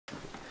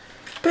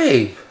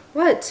Babe.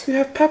 What? You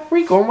have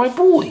paprika on my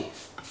boy.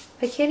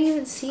 I can't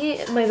even see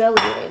it in my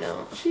belly right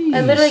now. Jeez.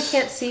 I literally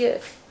can't see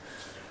it.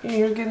 Yeah,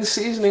 you're getting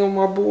seasoning on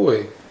my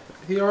boy.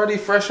 He already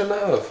fresh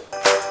enough.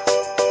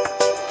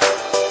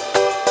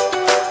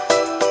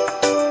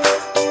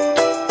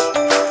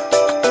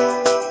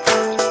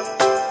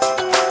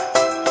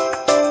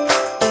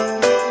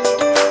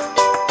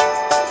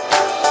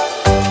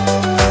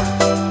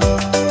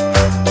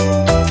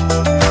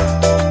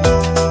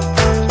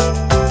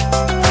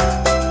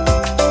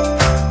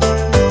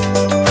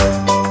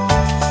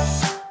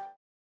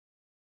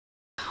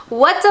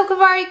 What's up,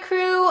 Kavari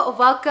crew?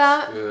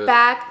 Welcome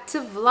back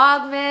to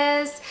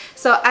Vlogmas.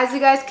 So as you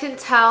guys can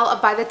tell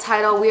by the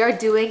title, we are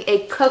doing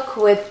a cook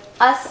with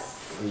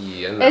us.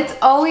 Yeah, no. It's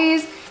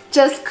always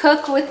just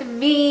cook with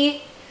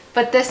me,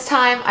 but this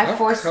time I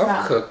forced it out.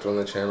 I've cooked on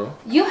the channel.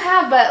 You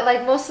have, but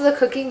like most of the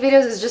cooking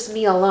videos is just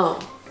me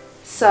alone.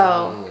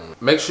 So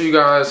make sure you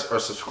guys are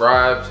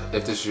subscribed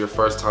if this is your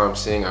first time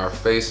seeing our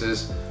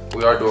faces.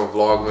 We are doing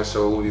Vlogmas,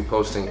 so we'll be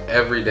posting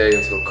every day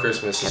until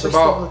Christmas. It's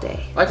about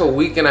like a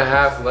week and a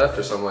half left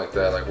or something like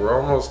that. Like we're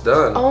almost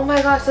done. Oh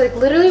my gosh, like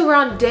literally we're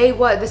on day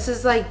what? This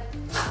is like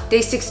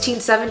day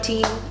 16,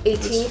 17, 18.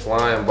 It's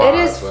flying by. It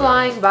is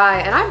flying by,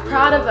 and I'm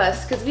proud of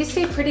us because we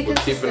stay pretty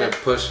consistent. Keeping it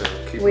pushing.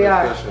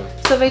 Pushing.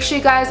 So make sure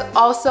you guys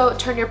also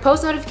turn your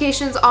post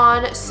notifications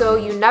on so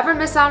you never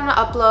miss out on an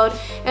upload.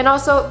 And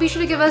also be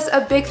sure to give us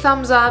a big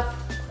thumbs up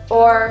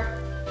or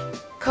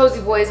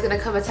Cozy Boy is gonna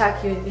come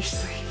attack you in your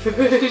sleep.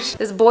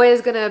 This boy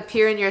is gonna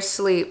appear in your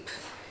sleep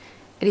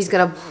and he's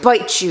gonna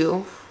bite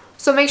you.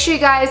 So make sure you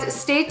guys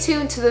stay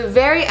tuned to the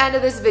very end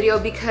of this video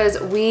because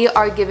we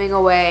are giving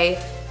away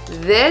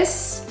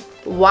this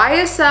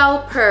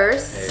YSL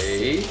purse.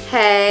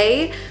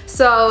 Hey.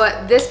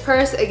 So this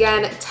purse,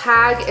 again,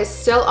 tag is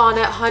still on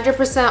it,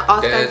 100%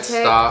 authentic. Dead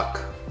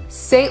stock.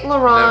 Saint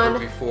Laurent.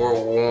 Never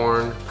before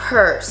worn.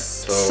 Purse.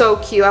 So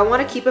cute. I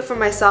want to keep it for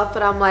myself,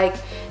 but I'm like,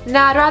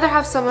 nah, I'd rather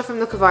have someone from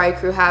the Kavari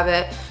crew have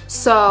it.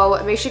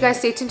 So make sure you guys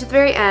stay tuned to the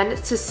very end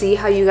to see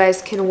how you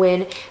guys can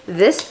win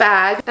this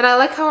bag. And I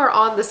like how we're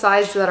on the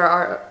sides that our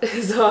art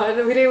is on.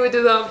 We didn't even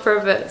do that on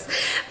purpose.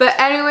 But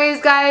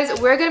anyways, guys,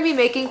 we're going to be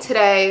making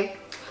today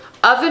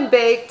oven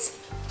baked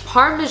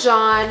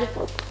Parmesan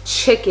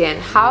chicken.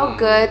 How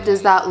good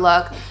does that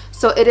look?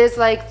 So it is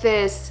like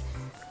this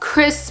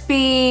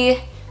crispy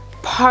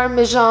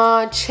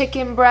Parmesan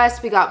chicken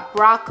breast. We got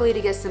broccoli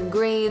to get some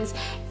greens,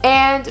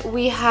 and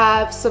we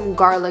have some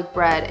garlic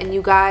bread. And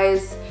you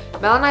guys,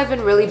 Mel and I have been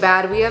really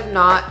bad. We have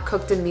not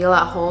cooked a meal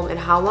at home in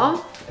how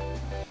long?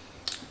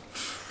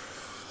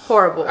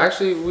 Horrible.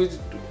 Actually,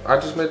 I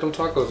just made them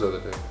tacos the other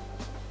day.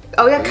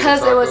 Oh yeah,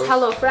 because it was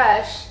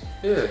HelloFresh.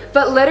 Yeah.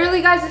 But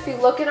literally, guys, if you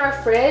look in our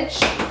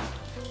fridge,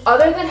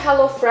 other than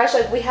HelloFresh,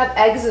 like we have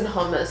eggs and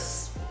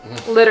hummus.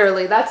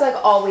 Literally, that's like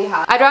all we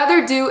have. I'd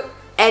rather do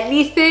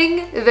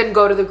anything than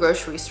go to the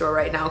grocery store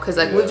right now because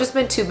like we've just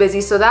been too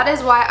busy. So that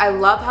is why I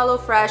love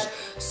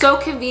HelloFresh. So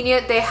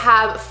convenient. They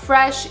have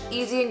fresh,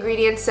 easy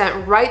ingredients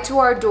sent right to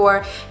our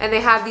door, and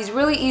they have these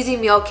really easy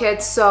meal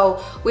kits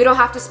so we don't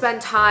have to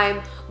spend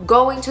time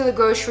going to the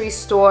grocery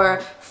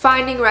store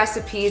finding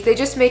recipes. They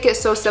just make it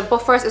so simple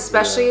for us,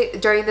 especially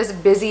during this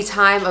busy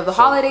time of the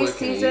holiday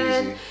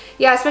season.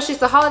 Yeah, especially it's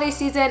the holiday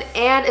season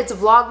and it's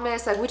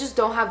Vlogmas. Like we just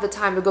don't have the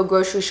time to go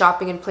grocery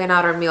shopping and plan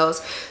out our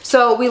meals.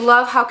 So we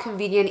love how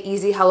convenient,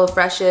 easy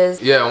HelloFresh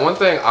is. Yeah, one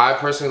thing I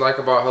personally like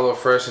about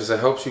HelloFresh is it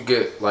helps you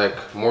get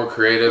like more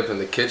creative in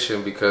the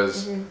kitchen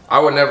because I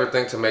would never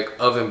think to make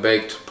oven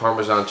baked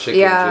Parmesan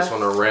chicken just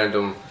on a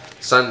random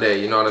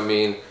Sunday, you know what I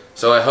mean?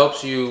 So it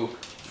helps you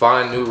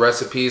find new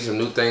recipes and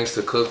new things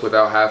to cook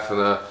without having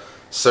to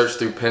search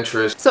through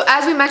Pinterest. So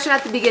as we mentioned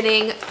at the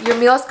beginning, your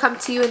meals come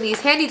to you in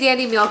these handy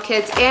dandy meal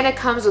kits, and it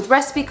comes with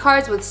recipe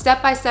cards with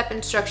step-by-step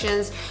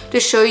instructions to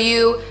show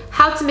you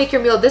how to make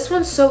your meal. This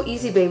one's so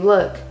easy, babe,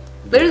 look.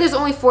 Literally there's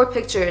only 4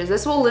 pictures.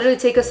 This will literally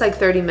take us like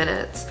 30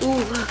 minutes. Ooh,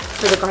 look,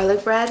 for the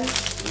garlic bread.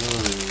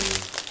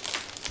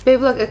 Babe,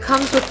 look, it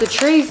comes with the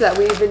trays that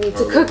we even need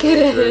to cook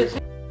it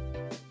in.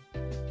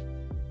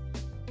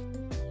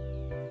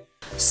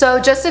 So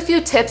just a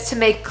few tips to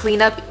make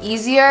cleanup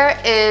easier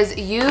is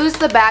use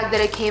the bag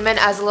that it came in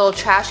as a little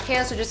trash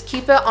can. So just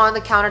keep it on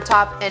the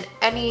countertop, and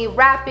any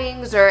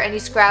wrappings or any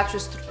scraps,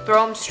 just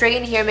throw them straight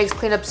in here. Makes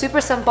cleanup super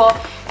simple.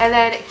 And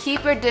then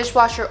keep your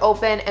dishwasher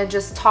open and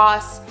just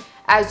toss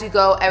as you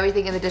go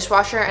everything in the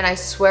dishwasher, and I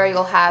swear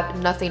you'll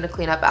have nothing to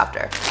clean up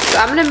after. So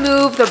I'm gonna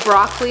move the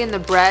broccoli and the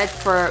bread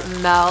for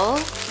Mel.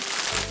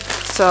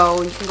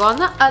 So you can go on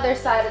the other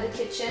side of the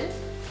kitchen.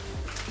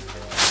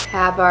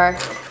 Have our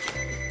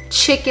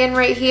chicken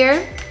right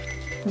here.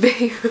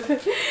 Babe,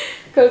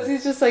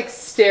 Cozy's just like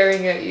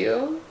staring at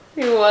you.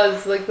 He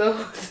was like the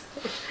whole time.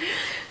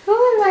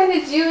 Who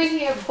invited you in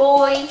here,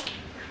 boy?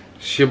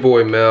 It's your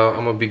boy Mel.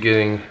 I'm gonna be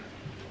getting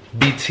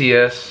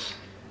BTS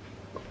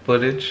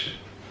footage.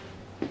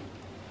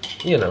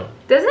 You know.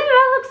 Doesn't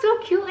Mel look so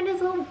cute in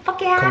his little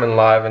fucking hat? Coming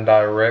live and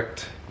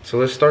direct. So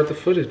let's start the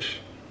footage.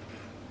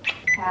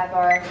 Have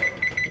our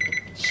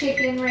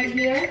chicken right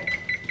here.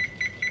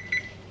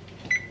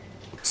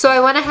 So I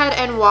went ahead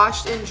and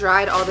washed and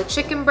dried all the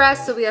chicken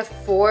breasts. So we have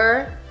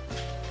 4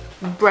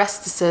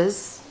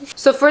 breastises.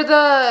 So for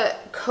the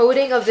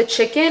coating of the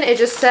chicken, it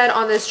just said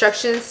on the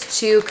instructions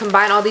to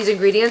combine all these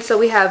ingredients. So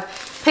we have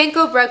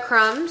panko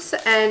breadcrumbs,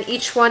 and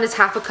each one is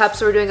half a cup.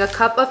 So we're doing a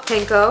cup of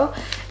panko,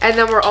 and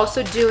then we're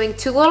also doing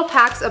 2 little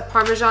packs of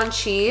Parmesan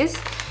cheese.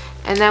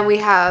 And then we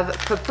have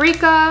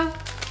paprika,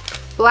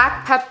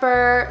 black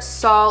pepper,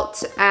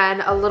 salt,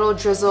 and a little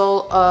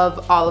drizzle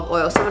of olive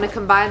oil. So I'm gonna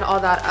combine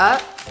all that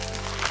up,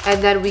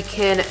 and then we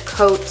can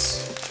coat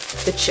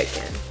the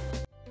chicken.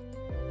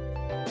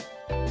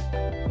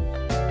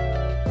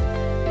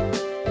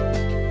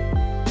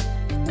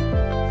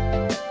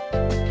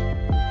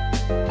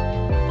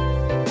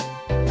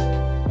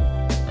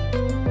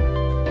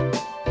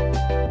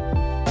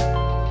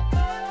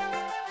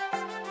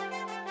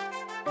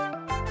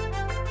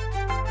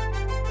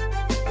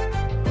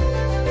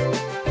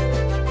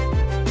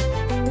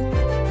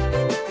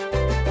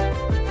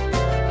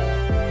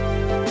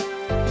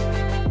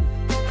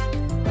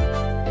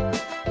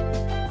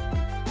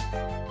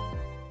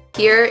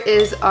 Here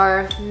is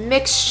our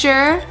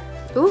mixture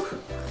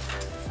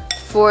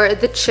for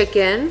the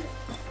chicken.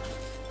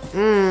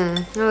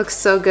 It looks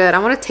so good. I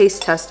want to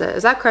taste test it.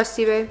 Is that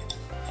crusty, babe?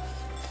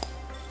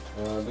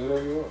 Do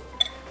whatever you want.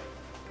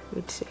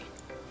 Let's see.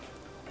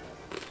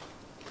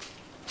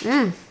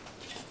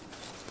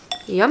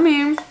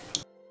 Yummy.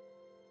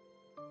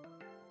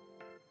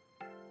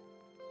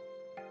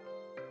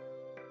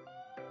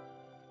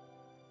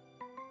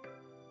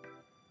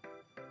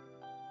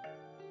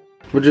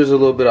 But just a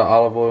little bit of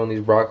olive oil on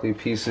these broccoli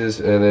pieces,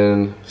 and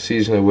then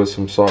season it with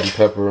some salt and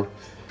pepper.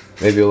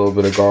 Maybe a little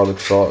bit of garlic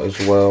salt as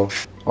well.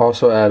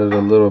 Also added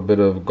a little bit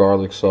of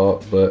garlic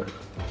salt, but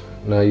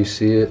now you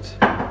see it.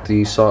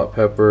 The salt,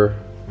 pepper,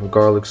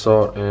 garlic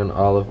salt, and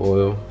olive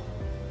oil.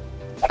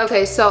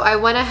 Okay, so I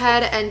went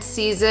ahead and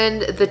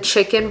seasoned the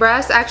chicken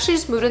breast. I actually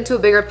just moved into a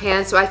bigger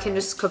pan so I can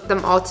just cook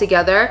them all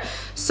together.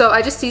 So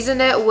I just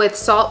seasoned it with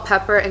salt,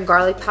 pepper, and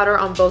garlic powder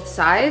on both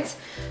sides.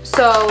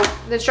 So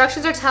the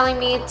instructions are telling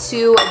me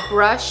to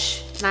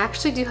brush, and I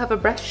actually do have a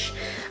brush,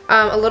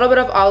 a little bit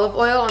of olive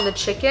oil on the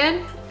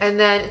chicken, and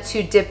then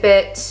to dip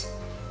it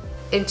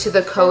into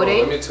the coating.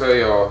 Let me tell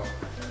y'all,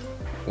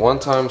 one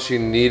time she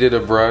needed a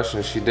brush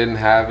and she didn't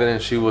have it,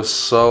 and she was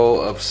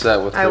so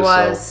upset with herself.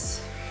 I was.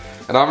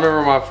 And I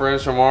remember my friend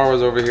Shamar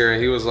was over here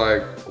and he was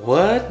like,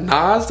 what?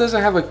 Nas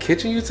doesn't have a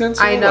kitchen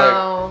utensil? I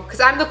know,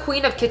 because I'm the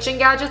queen of kitchen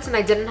gadgets and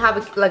I didn't have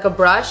a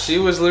brush. She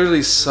was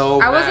literally so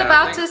mad. I was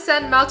about to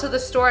send Mel to the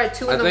store at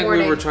 2 in the morning. I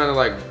think we were trying to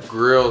like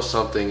grill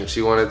something and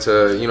she wanted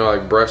to, you know,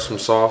 like brush some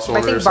sauce on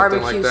it or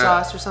something like that. Barbecue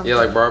sauce or something. Yeah,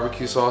 like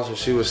barbecue sauce, and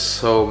she was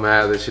so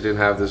mad that she didn't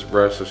have this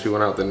brush, so she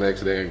went out the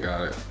next day and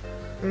got it.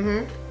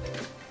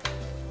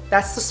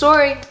 That's the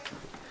story.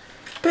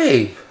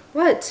 Babe.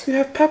 What? You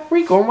have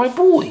paprika on my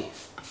boy.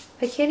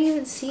 I can't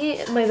even see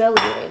it in my belly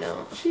right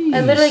now. Jeez. I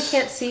literally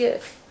can't see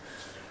it.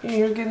 Yeah,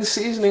 you're getting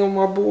seasoning on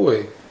my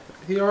boy.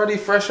 He already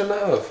fresh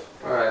enough.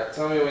 Alright,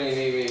 tell me when you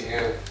need me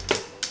again.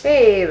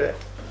 Babe.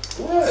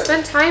 What?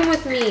 Spend time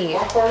with me.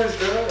 My part is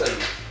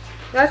done.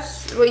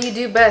 That's what you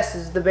do best,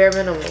 is the bare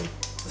minimum.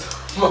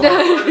 My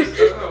part is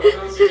done. What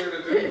else is there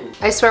to do?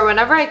 I swear,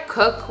 whenever I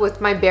cook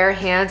with my bare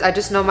hands, I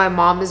just know my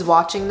mom is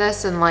watching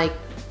this and like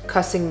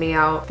cussing me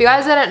out. If you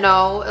guys didn't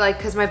know, like,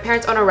 because my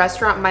parents own a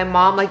restaurant, my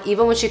mom, like,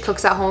 even when she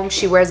cooks at home,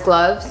 she wears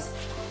gloves.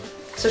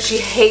 So she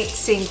hates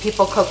seeing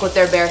people cook with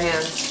their bare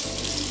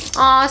hands.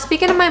 Aw,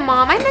 speaking of my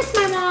mom, I miss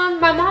my mom.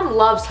 My mom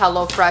loves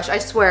HelloFresh, I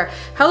swear.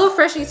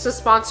 HelloFresh needs to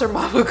sponsor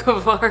Mama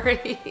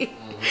Kavari.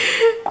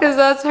 Because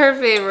that's her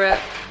favorite.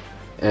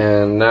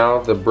 And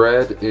now the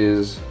bread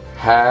is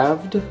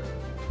halved. Is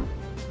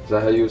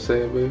that how you would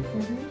say it, babe?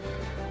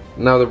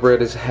 Now the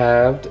bread is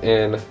halved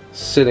and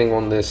sitting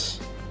on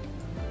this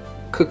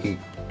cookie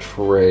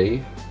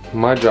tray.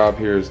 My job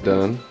here is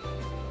done.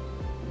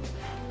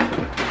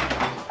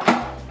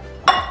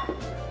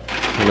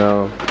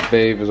 Now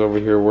babe is over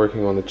here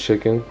working on the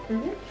chicken.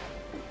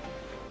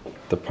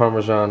 The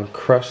Parmesan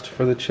crust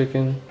for the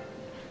chicken.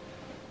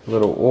 A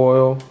little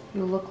oil.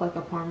 You look like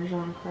a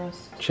Parmesan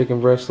crust.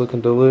 Chicken breast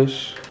looking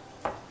delish.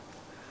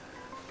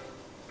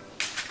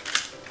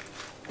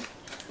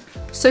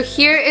 So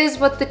here is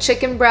what the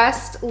chicken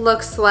breast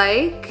looks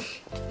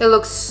like. It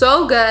looks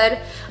so good.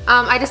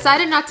 I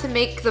decided not to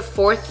make the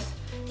 4th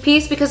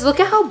piece because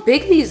look at how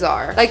big these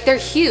are. Like, they're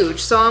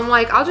huge. So I'm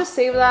like, I'll just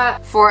save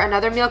that for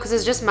another meal because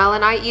it's just Mel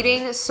and I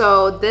eating.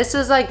 So this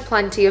is like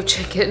plenty of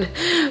chicken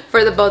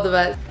for the both of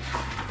us.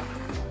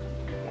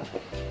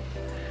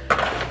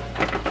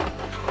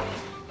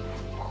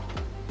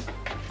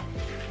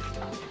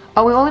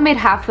 Oh, we only made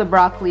half the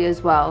broccoli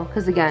as well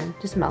because again,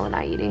 just Mel and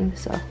I eating,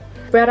 so.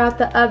 Bread out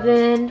the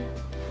oven,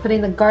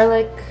 putting the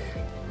garlic,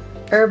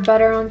 herb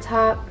butter on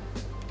top.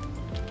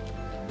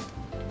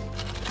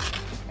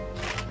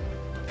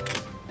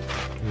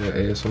 Yeah,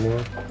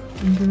 ASMR.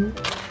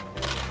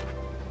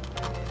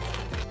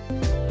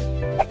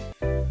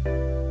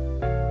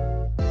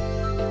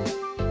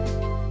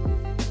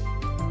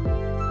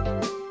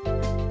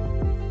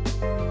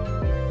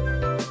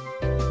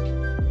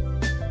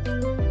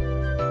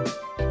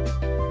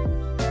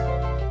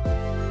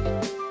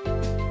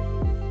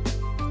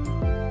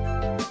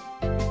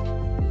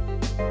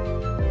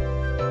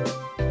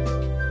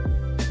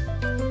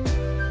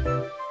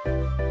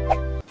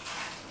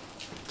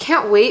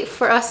 can't wait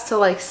for us to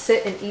like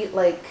sit and eat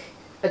like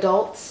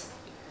adults.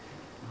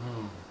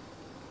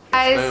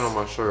 Guys, Staying on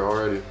my shirt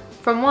already.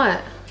 From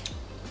what?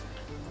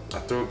 I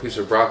threw a piece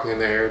of broccoli in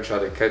the air and tried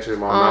to catch it in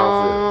my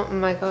mouth. Oh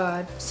my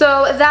god.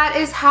 So that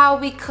is how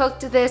we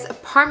cooked this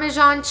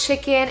Parmesan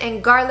chicken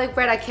and garlic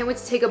bread. I can't wait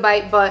to take a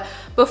bite, but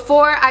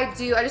before I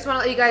do, I just want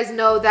to let you guys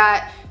know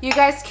that you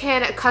guys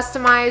can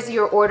customize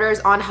your orders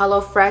on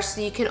HelloFresh,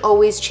 so you can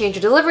always change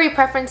your delivery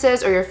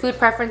preferences or your food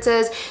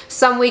preferences.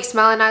 Some weeks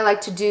Mel and I like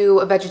to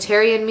do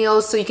vegetarian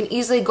meals, so you can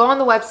easily go on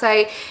the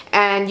website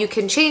and you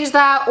can change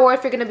that, or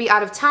if you're gonna be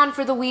out of town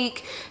for the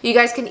week, you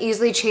guys can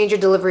easily change your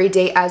delivery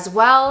date as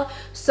well.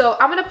 So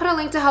I'm gonna put a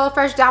link to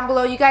HelloFresh down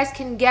below. You guys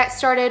can get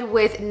started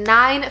with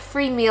 9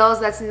 free meals.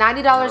 That's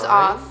 $90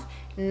 off.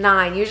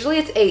 9. Usually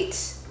it's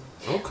 8.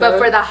 Okay. But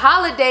for the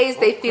holidays,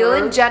 they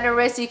feeling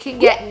generous. You can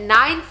get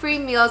 9 free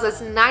meals.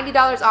 That's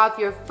 $90 off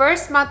your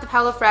first month of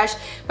HelloFresh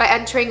by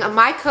entering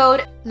my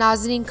code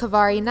Nazanin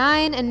Kavari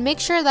 9, and make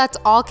sure that's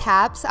all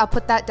caps. I'll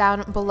put that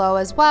down below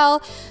as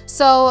well.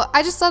 So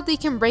I just love that you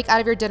can break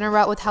out of your dinner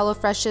rut with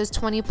HelloFresh's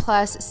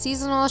 20+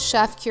 seasonal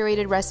chef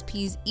curated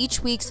recipes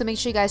each week. So make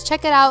sure you guys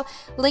check it out.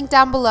 Link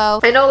down below.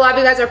 I know a lot of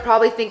you guys are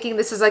probably thinking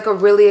this is like a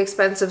really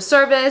expensive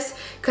service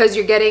because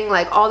you're getting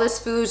like all this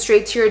food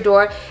straight to your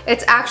door.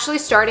 It's actually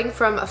starting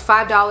from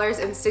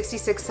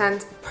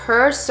 $5.66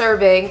 per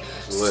serving.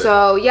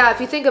 So yeah, if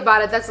you think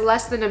about it, that's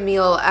less than a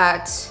meal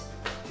at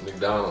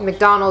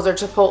McDonald's or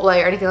Chipotle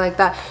or anything like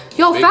that.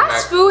 Yo,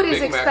 fast food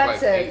is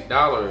expensive.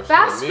 Like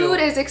fast food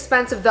is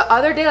expensive. The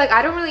other day, like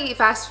I don't really eat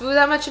fast food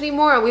that much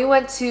anymore, and we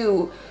went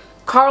to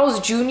Carl's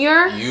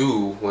Jr.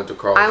 You went to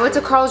Carl's Jr. I went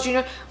to Carl's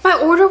Jr. My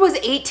order was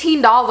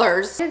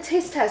 $18. And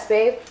taste test,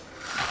 babe.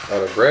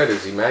 Oh, the bread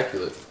is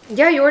immaculate.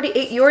 Yeah, you already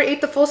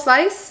ate the full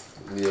slice?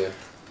 Yeah.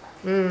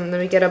 Let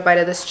me get a bite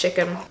of this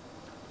chicken.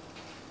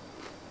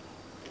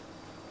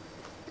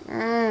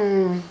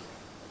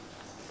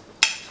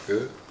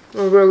 Good.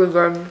 Really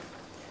good.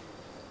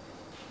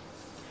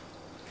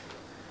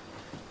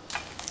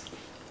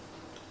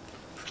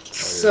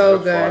 So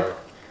good.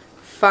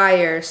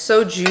 Fire.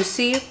 So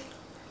juicy.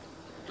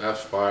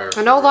 That's fire.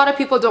 I know a lot of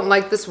people don't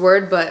like this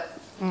word, but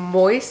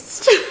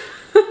moist.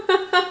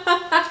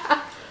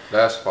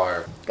 That's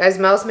fire. Guys,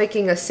 Mel's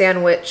making a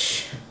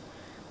sandwich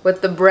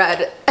with the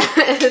bread.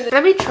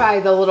 Let me try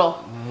the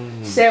little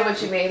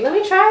sandwich you made. Let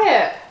me try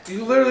it.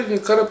 You literally can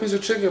cut a piece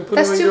of chicken and put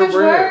it in your bread. That's too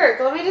much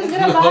work. Let me just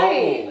get a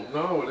bite.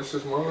 No, this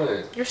is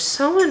mine. You're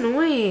so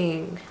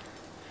annoying.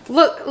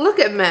 Look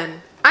at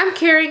men. I'm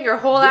carrying your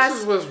whole ass.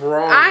 This is what's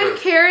wrong. I'm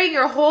carrying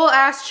your whole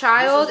ass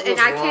child, and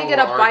I can't get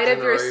a bite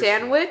of your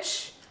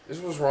sandwich. This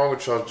is what's wrong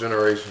with y'all's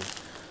generation.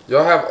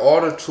 Y'all have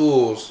all the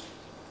tools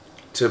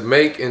to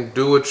make and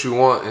do what you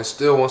want, and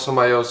still want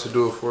somebody else to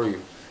do it for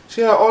you.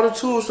 She had all the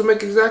tools to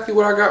make exactly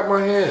what I got in my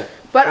hand.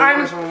 But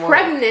I'm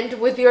pregnant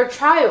with your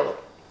child,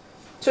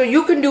 so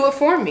you can do it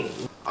for me.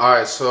 All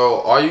right,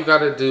 so all you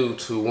gotta do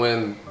to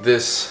win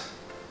this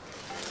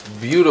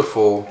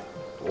beautiful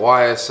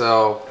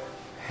YSL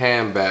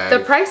handbag. The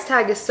price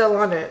tag is still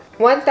on it.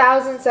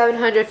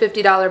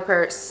 $1,750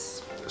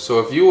 purse. So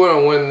if you want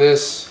to win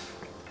this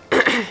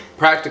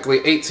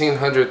practically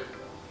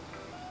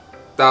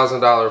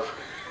 $1,800,000.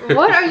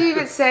 What are you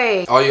even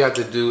saying? All you have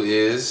to do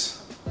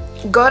is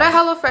go to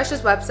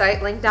HelloFresh's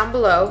website, link down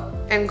below,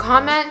 and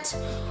comment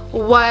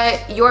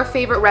what your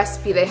favorite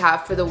recipe they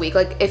have for the week.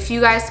 Like if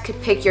you guys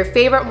could pick your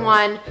favorite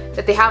one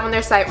that they have on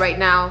their site right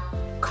now,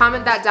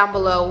 comment that down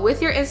below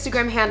with your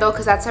Instagram handle,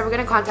 because that's how we're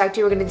gonna contact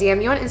you. We're gonna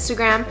DM you on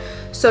Instagram.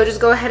 So just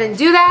go ahead and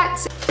do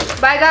that.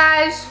 Bye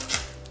guys.